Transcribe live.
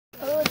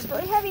It's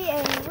really heavy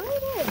and really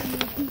good.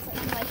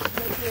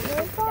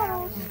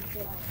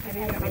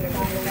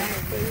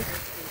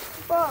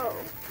 Whoa.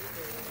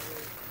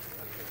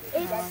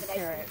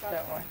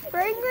 It's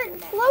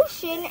fragrant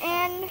lotion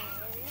and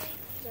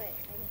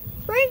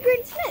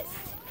fragrance mist.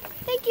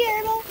 Thank you,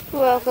 Ariel.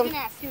 You're welcome.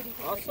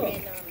 Awesome.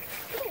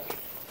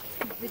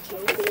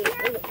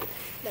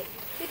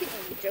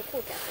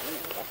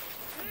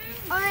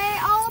 Alright,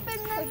 I'll open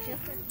the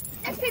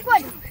next big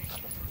one.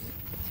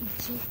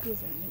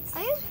 I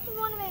just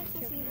want to make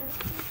this easier.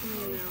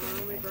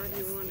 We brought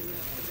you one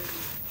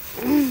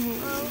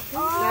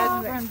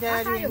That's from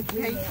Daddy and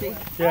Casey.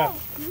 Yeah.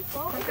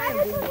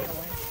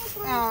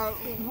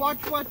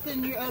 Watch what's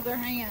in your other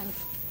hand.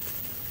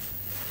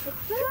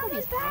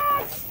 These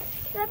bags.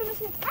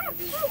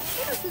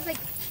 This is like,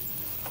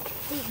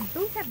 they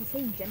both have the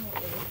same general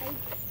oil type.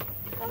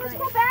 Let's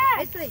go back.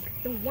 It's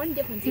like, the one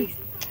difference is,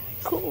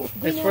 Cool.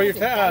 It's for your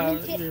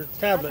tablet.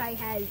 Hawkeye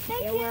has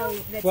arrow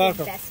that's Welcome.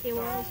 the best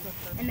arrow,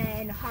 and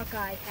then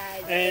Hawkeye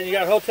has And you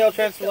got Hotel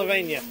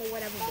Transylvania. or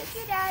whatever it Thank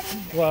you, is. Daddy.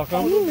 Welcome.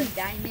 All the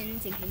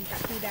diamonds, and he's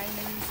got 2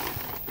 diamonds.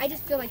 I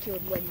just feel like he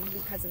would win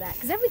because of that,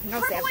 because everything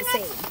else they have the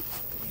same.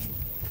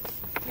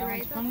 You're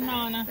right from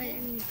Nana. But I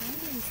mean,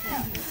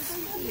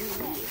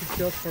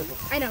 Just purple.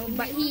 I know,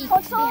 but he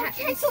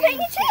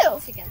Transylvania too.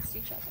 against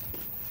each other.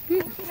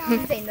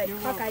 I'm saying that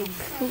Hawkeye's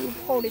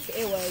coldest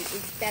arrow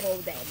is better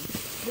than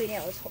Green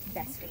Arrow's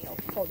best arrow.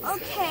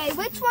 Okay,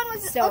 which one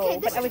was it? So, Okay,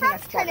 but this is everything from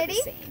else is probably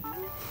Trinity. the same.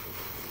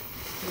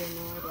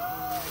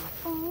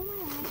 Oh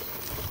my gosh.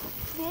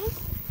 This?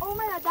 Oh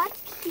my god, that's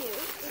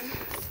cute.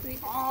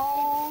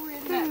 Oh,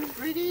 isn't that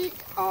pretty?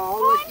 Oh,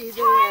 Fun looky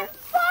there. time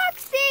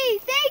Foxy!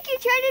 Thank you,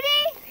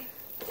 Trinity!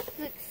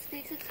 Look,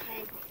 Space's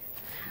head.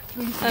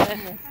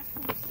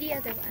 The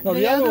other one. No,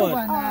 the other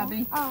one.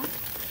 Abby. Oh. Is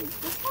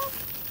this one?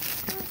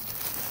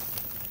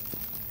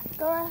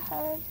 Go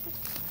ahead.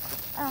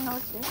 I don't know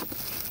what to do.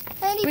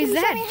 Trinity, can Where's you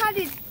that? show me how to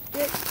do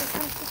it?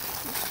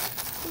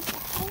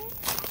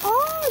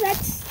 Oh,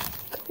 that's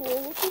cool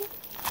looking.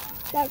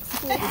 That's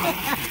cool.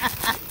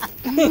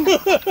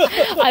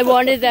 I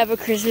wanted that for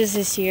Christmas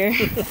this year.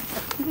 Here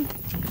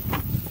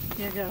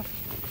you go.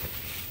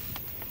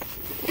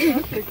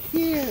 Those are cute.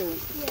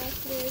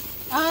 Yes, it is.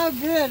 Oh,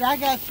 good. I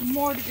got some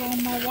more to go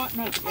in my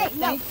whatnot. Hey,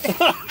 no.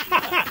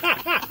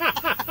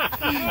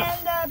 And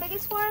the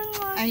biggest one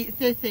was... Ain't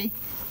sissy.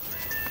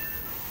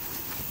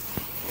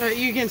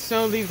 You can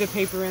still leave the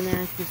paper in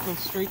there. Just go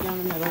straight down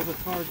the middle of the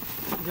card.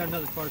 You got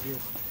another card here.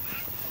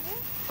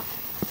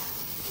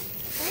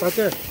 Right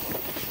there.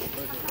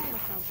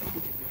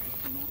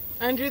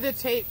 Under the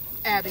tape,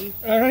 Abby.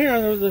 Right here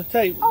under the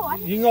tape. Oh,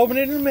 You can open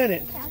it in a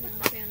minute.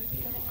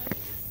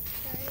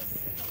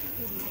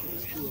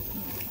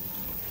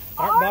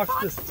 Art Art box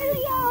Box this.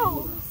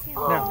 Studio!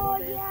 Oh,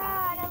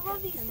 yeah, and I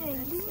love these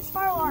things. These are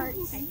spiral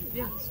arts.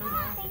 Yeah, so do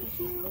I. Thank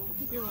you.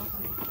 You're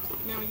welcome.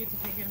 Now we get to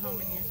take it home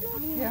and use it.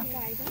 Yeah.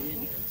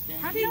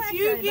 How did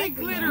you get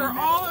glitter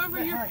all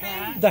over your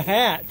face? The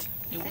hat.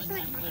 I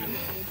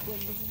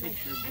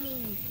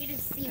mean, you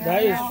just see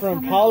That is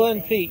from Paula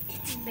and Pete.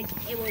 like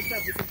it was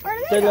represented. Where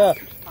do They go?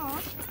 left.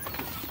 Aw.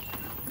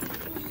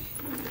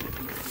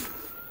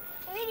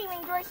 They didn't even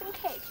enjoy some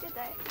cake, did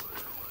they?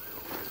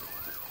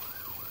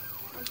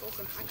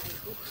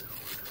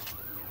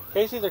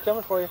 Casey, they're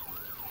coming for you.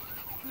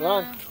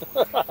 Run.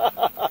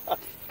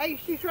 Hey,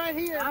 she's right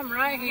here. I'm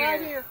right here.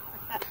 Right here.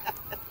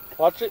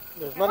 Watch it.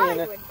 There's money in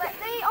it. But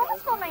they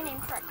almost spelled my name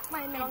correct.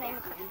 My middle name.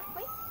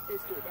 Wait.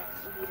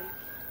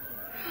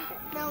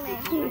 Middle name.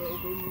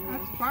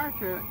 That's fire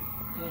truck.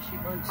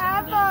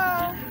 Have a...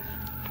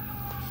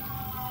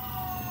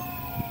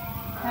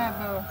 Have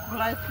a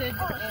blessed and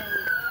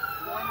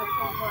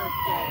wonderful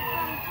birthday.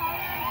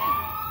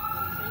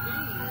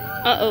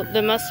 Uh-oh,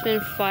 there must have been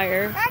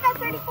fire. I got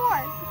 34.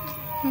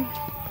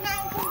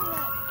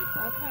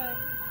 Okay.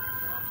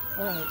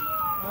 All right.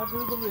 I'll do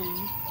the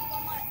read.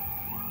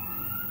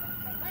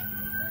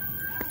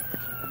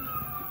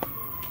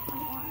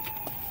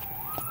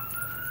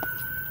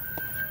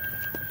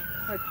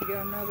 But you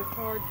got another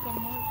card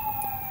somewhere?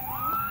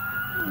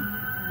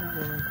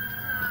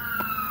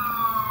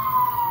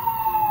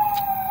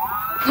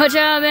 Watch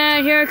out,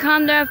 man. Here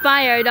come the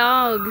fire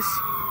dogs.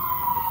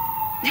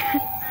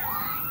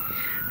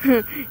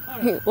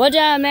 Watch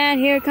out, man.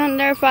 Here come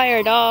their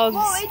fire dogs.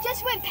 Whoa, it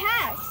just went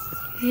past.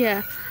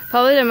 Yeah.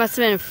 Probably there must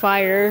have been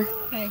fire.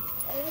 Okay.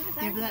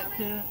 Give that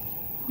to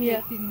Yeah.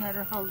 Casey and let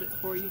her hold it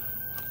for you.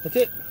 That's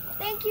it.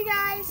 Thank you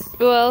guys.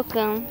 You're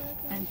welcome.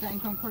 And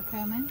thank them for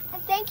coming.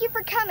 And thank you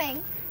for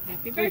coming.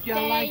 Happy birthday.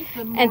 Y'all like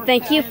some more And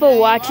thank you salad? for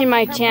watching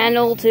my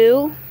channel,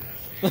 too.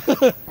 And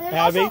then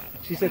Abby, also,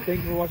 she said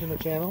thank you for watching the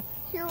channel.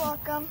 you're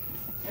welcome.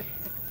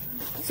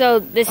 So,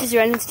 this is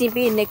Ren and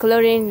Stimpy,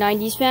 Nickelodeon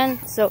 90s fan.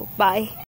 So, bye.